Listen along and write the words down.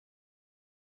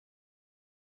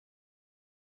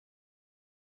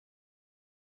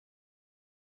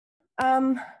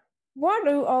Um, what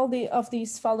do of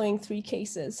these following three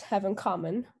cases have in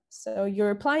common? So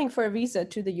you're applying for a visa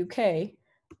to the UK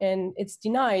and it's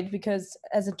denied because,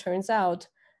 as it turns out,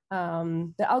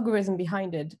 the algorithm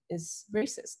behind it is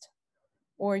racist.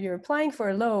 Or you're applying for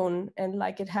a loan and,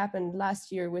 like it happened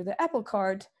last year with the Apple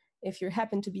Card, if you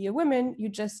happen to be a woman, you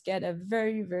just get a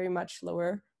very, very much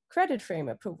lower credit frame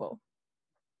approval.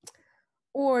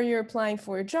 Or you're applying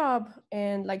for a job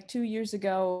and, like 2 years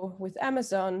ago with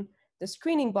Amazon, the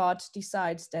screening bot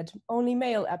decides that only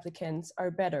male applicants are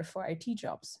better for IT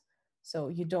jobs. So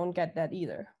you don't get that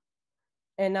either.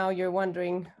 And now you're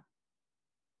wondering,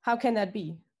 how can that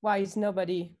be? Why is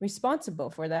nobody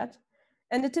responsible for that?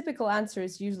 And the typical answer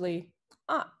is usually,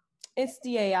 it's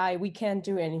the AI, we can't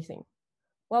do anything.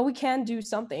 Well, we can do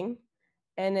something,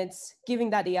 and it's giving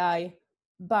that AI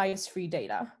bias-free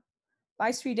data.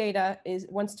 Bias-free data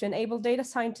wants to enable data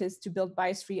scientists to build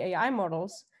bias-free AI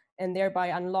models and thereby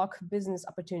unlock business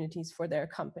opportunities for their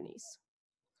companies.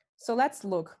 So let's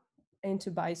look into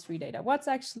bias-free data. What's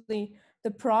actually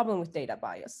the problem with data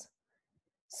bias?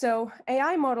 So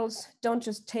AI models don't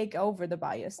just take over the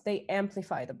bias, they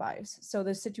amplify the bias. So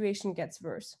the situation gets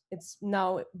worse. It's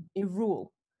now a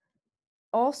rule.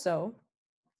 Also,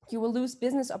 you will lose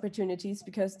business opportunities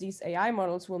because these AI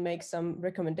models will make some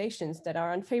recommendations that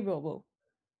are unfavorable.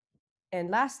 And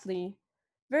lastly,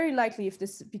 very likely if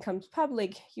this becomes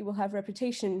public, you will have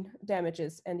reputation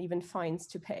damages and even fines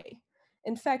to pay.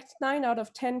 In fact, 9 out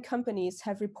of 10 companies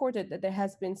have reported that there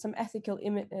has been some ethical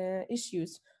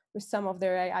issues with some of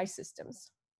their AI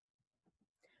systems.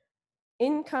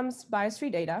 In comes bias-free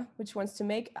data, which wants to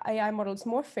make AI models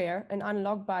more fair and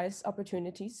unlock bias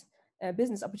opportunities,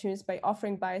 business opportunities by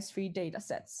offering bias-free data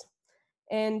sets.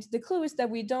 And the clue is that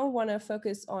we don't want to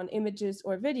focus on images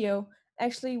or video,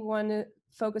 actually want to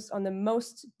focus on the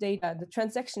most data, the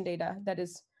transaction data that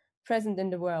is present in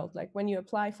the world. Like when you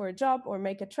apply for a job or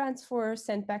make a transfer,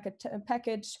 send back a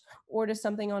package, order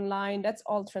something online, that's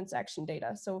all transaction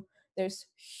data. So there's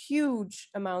huge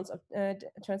amounts of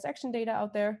transaction data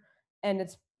out there, and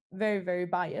it's very, very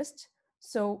biased.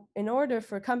 So in order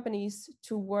for companies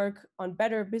to work on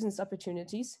better business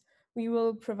opportunities, we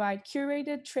will provide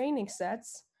curated training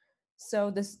sets.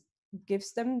 So this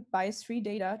gives them bias-free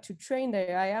data to train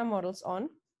their AI models on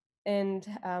and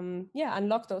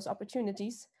unlock those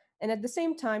opportunities. And at the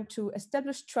same time, to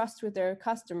establish trust with their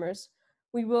customers,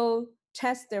 we will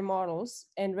test their models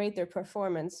and rate their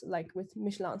performance, like with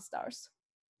Michelin stars.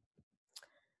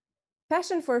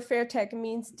 Passion for fair tech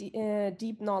means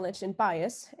deep knowledge and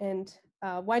bias. And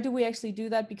why do we actually do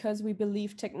that? Because we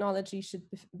believe technology should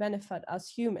benefit us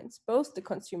humans, both the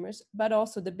consumers, but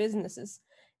also the businesses,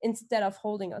 instead of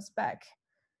holding us back.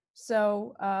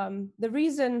 So the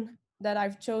reason that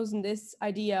I've chosen this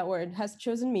idea, or it has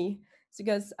chosen me, is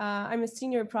because I'm a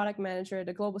senior product manager at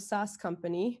a global SaaS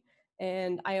company.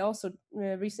 And I also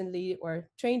recently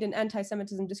trained in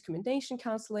anti-Semitism discrimination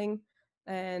counseling.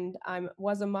 And I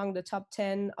was among the top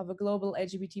 10 of a global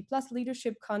LGBT plus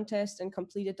leadership contest and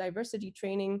completed diversity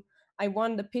training. I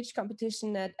won the pitch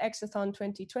competition at Exathon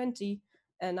 2020,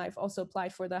 and I've also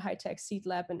applied for the high-tech Seed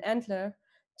Lab in Antler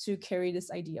to carry this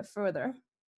idea further.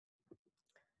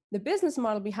 The business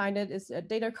model behind it is a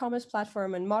data commerce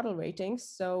platform and model ratings.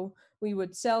 So we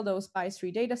would sell those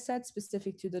bias-free data sets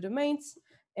specific to the domains.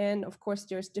 And of course,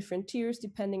 there's different tiers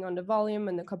depending on the volume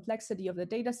and the complexity of the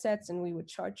data sets, and we would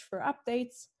charge for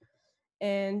updates.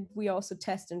 And we also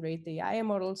test and rate the AI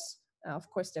models. Of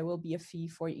course, there will be a fee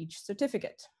for each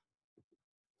certificate.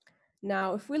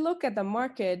 Now, if we look at the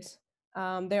market,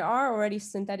 there are already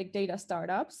synthetic data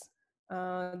startups.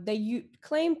 They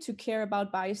claim to care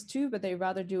about bias too, but they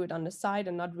rather do it on the side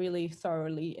and not really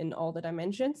thoroughly in all the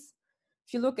dimensions.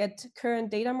 If you look at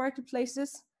current data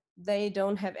marketplaces, they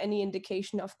don't have any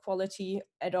indication of quality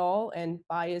at all, and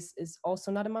bias is also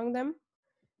not among them.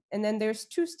 And then there's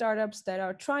 2 startups that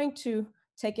are trying to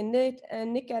take a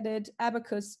nick at it.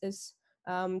 Abacus is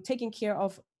taking care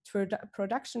of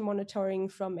production monitoring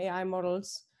from AI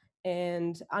models,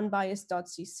 and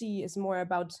unbiased.cc is more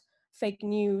about fake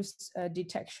news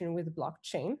detection with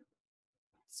blockchain.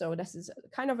 So this is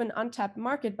kind of an untapped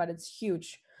market, but it's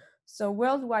huge. So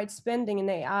worldwide spending in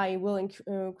AI will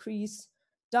increase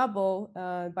double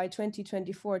by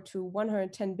 2024 to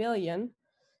 110 billion.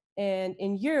 And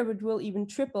in Europe, it will even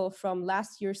triple from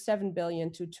last year's 7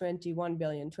 billion to 21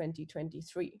 billion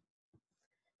 2023.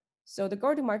 So the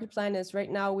go-to-market plan is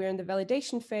right now we're in the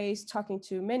validation phase, talking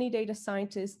to many data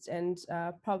scientists and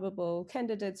probable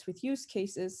candidates with use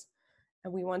cases.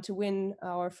 And we want to win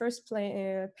our first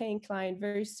paying client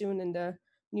very soon in the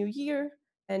new year,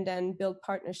 and then build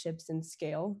partnerships and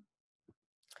scale.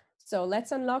 So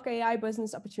let's unlock AI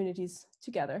business opportunities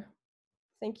together.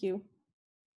 Thank you.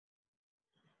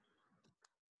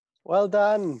 Well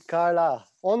done, Karla.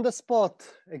 On the spot,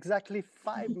 exactly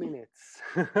 5 minutes.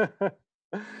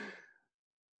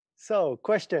 So,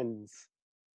 questions?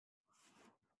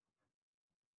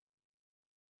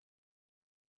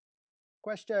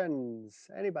 Questions?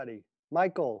 Anybody?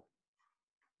 Michael?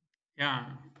 Yeah,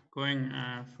 going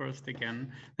first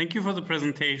again. Thank you for the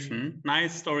presentation.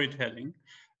 Nice storytelling.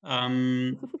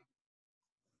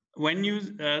 When you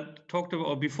talked about,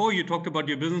 or before you talked about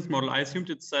your business model, I assumed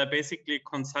it's basically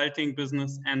consulting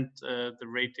business and the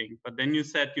rating. But then you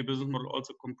said your business model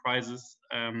also comprises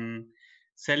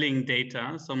selling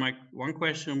data. So my one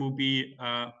question will be,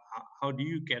 how do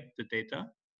you get the data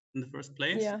in the first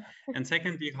place? Yeah. And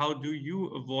secondly, how do you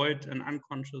avoid an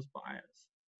unconscious bias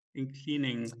in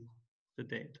cleaning the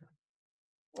data?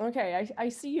 Okay, I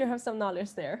see you have some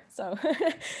knowledge there. So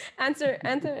answer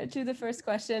to the first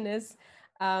question is,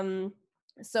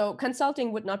 so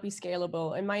consulting would not be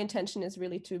scalable. And my intention is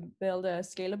really to build a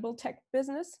scalable tech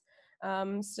business.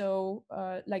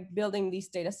 Like building these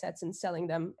data sets and selling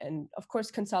them. And of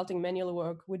course, consulting manual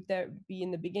work would there be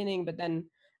in the beginning, but then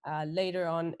later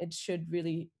on, it should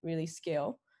really, really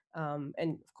scale. And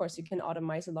of course, you can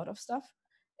automate a lot of stuff.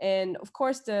 And of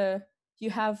course, you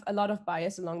have a lot of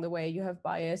bias along the way. You have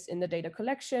bias in the data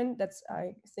collection. That's,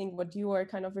 I think, what you are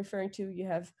kind of referring to. You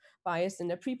have bias in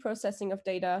the pre-processing of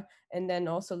data. And then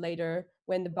also later,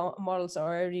 when the models are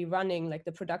already running, like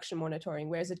the production monitoring,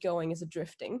 where is it going? Is it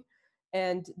drifting?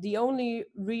 And the only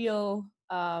real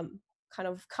kind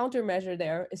of countermeasure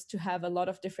there is to have a lot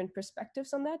of different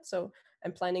perspectives on that. So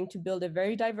I'm planning to build a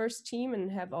very diverse team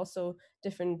and have also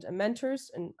different mentors.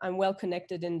 And I'm well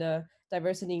connected in the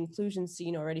diversity inclusion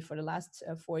scene already for the last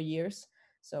 4 years.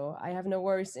 So I have no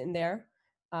worries in there.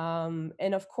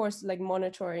 And of course, like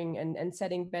monitoring and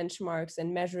setting benchmarks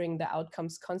and measuring the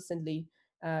outcomes constantly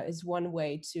is one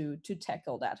way to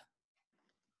tackle that.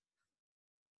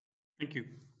 Thank you.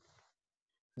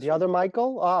 The other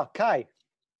Michael? Kai.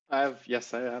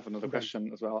 Yes, I have another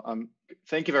question as well.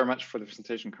 Thank you very much for the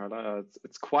presentation, Karla.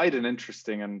 It's quite an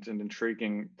interesting and an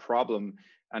intriguing problem.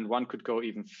 And one could go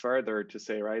even further to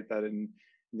say, right, that in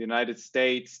the United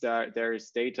States, there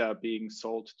is data being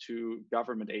sold to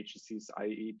government agencies,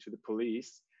 i.e. to the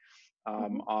police,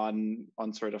 on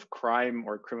sort of crime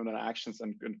or criminal actions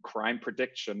and crime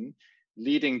prediction,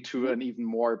 leading to an even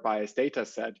more biased data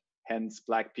set, hence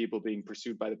Black people being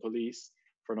pursued by the police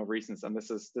for no reasons. And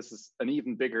this is an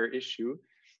even bigger issue.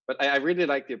 But I really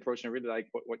like the approach, and I really like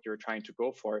what you're trying to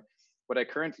go for. What I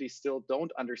currently still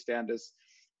don't understand is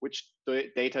which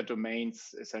data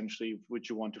domains essentially would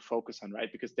you want to focus on,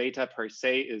 right? Because data per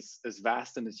se is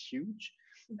vast and is huge.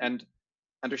 And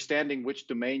understanding which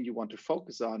domain you want to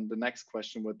focus on, the next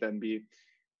question would then be,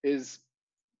 is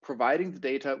providing the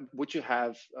data, would you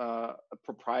have a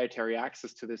proprietary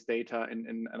access to this data?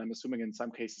 And I'm assuming in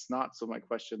some cases not. So my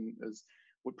question is,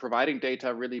 would providing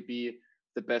data really be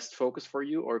the best focus for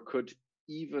you, or could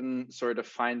even sort of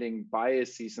finding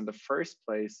biases in the first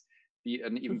place be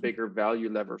an even bigger value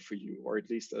lever for you, or at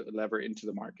least a lever into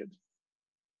the market?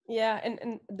 Yeah,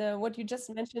 and what you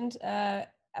just mentioned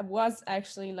was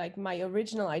actually like my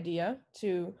original idea,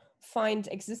 to find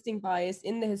existing bias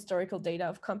in the historical data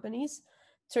of companies.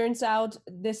 Turns out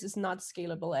this is not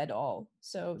scalable at all.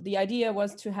 So the idea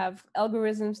was to have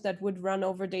algorithms that would run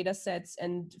over data sets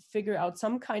and figure out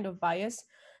some kind of bias.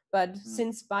 But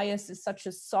since bias is such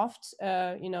a soft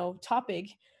topic,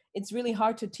 it's really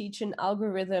hard to teach an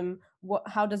algorithm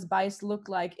how does bias look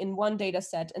like in one data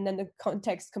set, and then the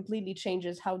context completely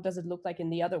changes. How does it look like in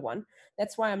the other one?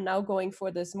 That's why I'm now going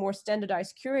for this more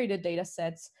standardized curated data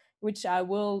sets, which I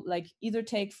will like either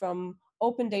take from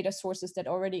open data sources that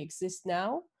already exist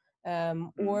now,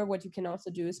 or what you can also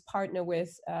do is partner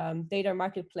with data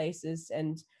marketplaces,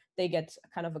 and they get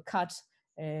kind of a cut,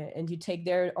 and you take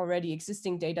their already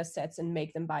existing data sets and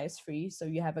make them bias free. So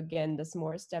you have, again, this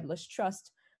more established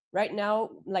trust. Right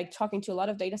now, like talking to a lot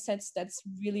of data sets, that's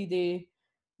really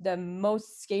the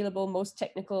most scalable, most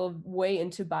technical way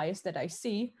into bias that I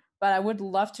see. But I would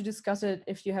love to discuss it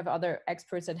if you have other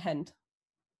experts at hand.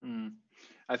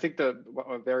 I think a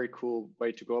very cool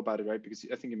way to go about it, right? Because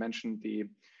I think you mentioned the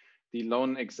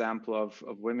loan example of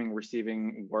women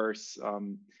receiving worse,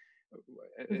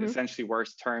 essentially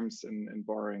worse terms in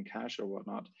borrowing cash or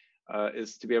whatnot,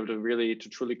 is to be able to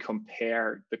truly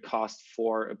compare the cost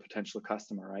for a potential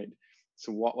customer, right?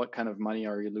 So what kind of money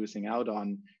are you losing out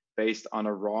on based on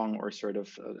a wrong or sort of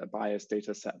a biased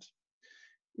data set?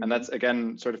 And that's,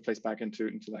 again, sort of plays back into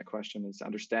that question, is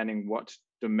understanding what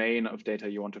domain of data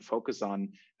you want to focus on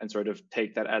and sort of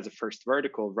take that as a first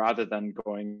vertical, rather than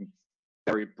going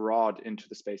very broad into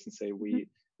the space and say we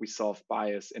solve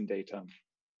bias in data?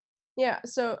 Yeah,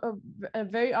 so a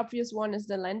very obvious one is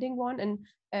the lending one, and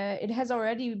it has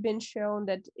already been shown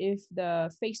that if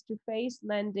the face-to-face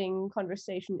lending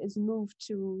conversation is moved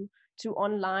to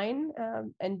online,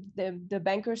 and the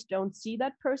bankers don't see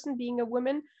that person being a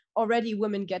woman, already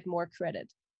women get more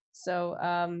credit. So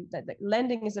that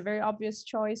lending is a very obvious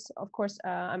choice. Of course,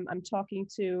 I'm talking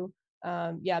to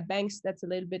banks. That's a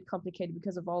little bit complicated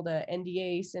because of all the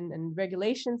NDAs and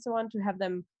regulations, so on, to have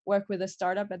them work with a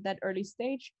startup at that early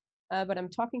stage. But I'm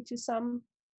talking to some.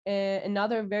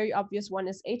 Another very obvious one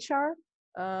is HR,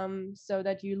 so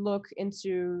that you look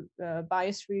into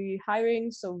bias-free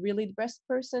hiring. So really the best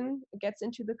person gets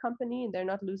into the company and they're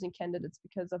not losing candidates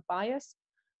because of bias.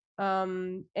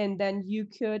 And then you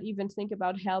could even think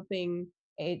about helping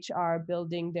HR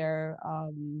building their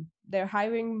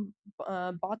hiring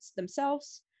bots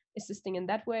themselves, assisting in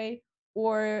that way,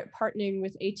 or partnering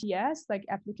with ATS, like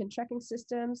applicant tracking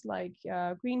systems like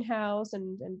Greenhouse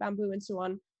and Bamboo and so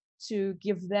on, to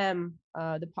give them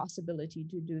the possibility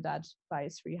to do that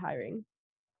bias-free hiring.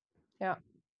 Yeah.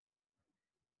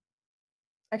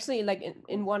 Actually, like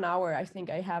in 1 hour, I think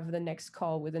I have the next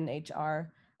call with an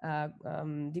HR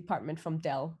department from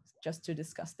Dell just to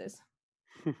discuss this.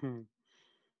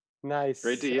 Nice.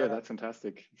 Great to hear. That's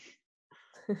fantastic.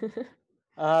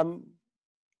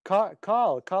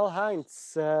 Karl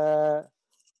Heinz,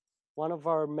 one of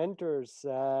our mentors,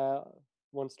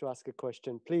 wants to ask a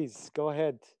question. Please go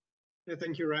ahead. Yeah,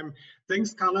 thank you, Ram.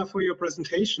 Thanks, Karla, for your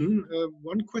presentation.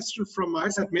 One question from my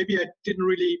side, maybe I didn't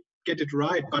really get it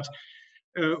right, but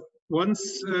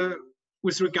once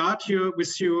with regard to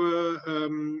your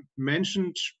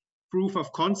mentioned proof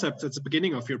of concepts at the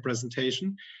beginning of your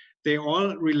presentation, they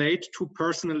all relate to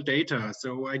personal data.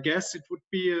 So I guess it would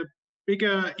be a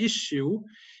bigger issue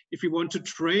if you want to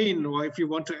train or if you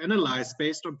want to analyze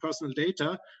based on personal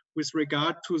data with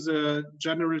regard to the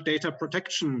general data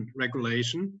protection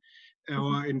regulation,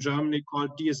 or in Germany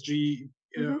called DSG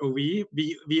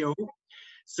VO.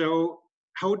 So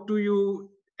how do you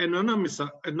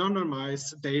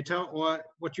anonymize data, or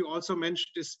what you also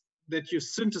mentioned is that you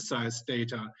synthesize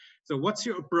data? So what's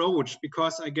your approach?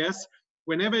 Because I guess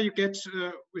whenever you get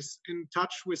in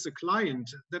touch with a client,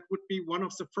 that would be one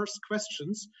of the first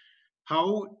questions.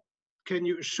 How can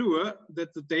you assure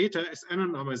that the data is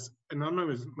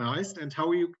anonymized, and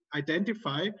how you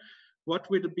identify what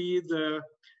will be the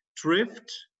drift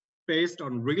based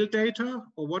on real data,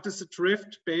 or what is the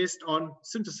drift based on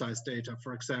synthesized data,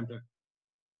 for example?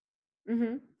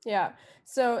 Yeah.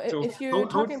 So if you're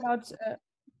talking about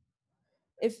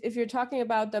if you're talking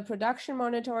about the production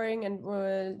monitoring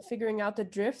and figuring out the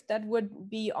drift, that would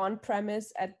be on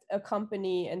premise at a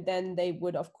company, and then they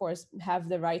would of course have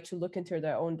the right to look into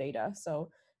their own data. So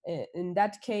in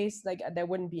that case, like there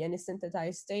wouldn't be any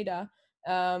synthesized data.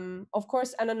 Of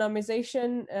course,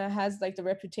 anonymization has like the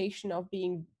reputation of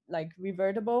being like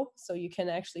revertible, so you can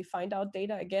actually find out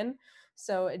data again.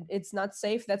 So it's not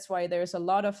safe. That's why there's a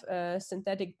lot of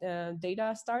synthetic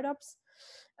data startups.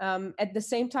 At the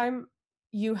same time,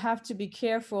 you have to be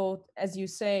careful, as you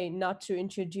say, not to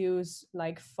introduce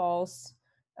like false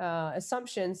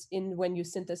assumptions in when you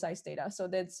synthesize data. So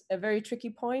that's a very tricky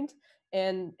point.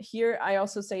 And here I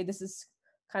also say this is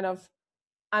kind of,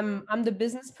 I'm the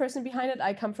business person behind it.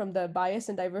 I come from the bias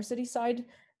and diversity side,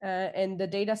 and the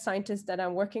data scientists that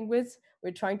I'm working with,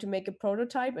 we're trying to make a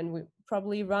prototype, and we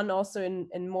probably run also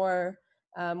in more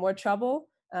trouble.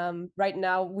 Right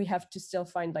now, we have to still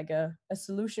find like a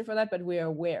solution for that, but we are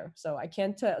aware. So I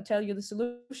can't tell you the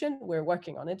solution. We're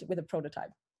working on it with a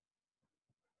prototype.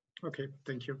 Okay,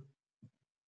 thank you.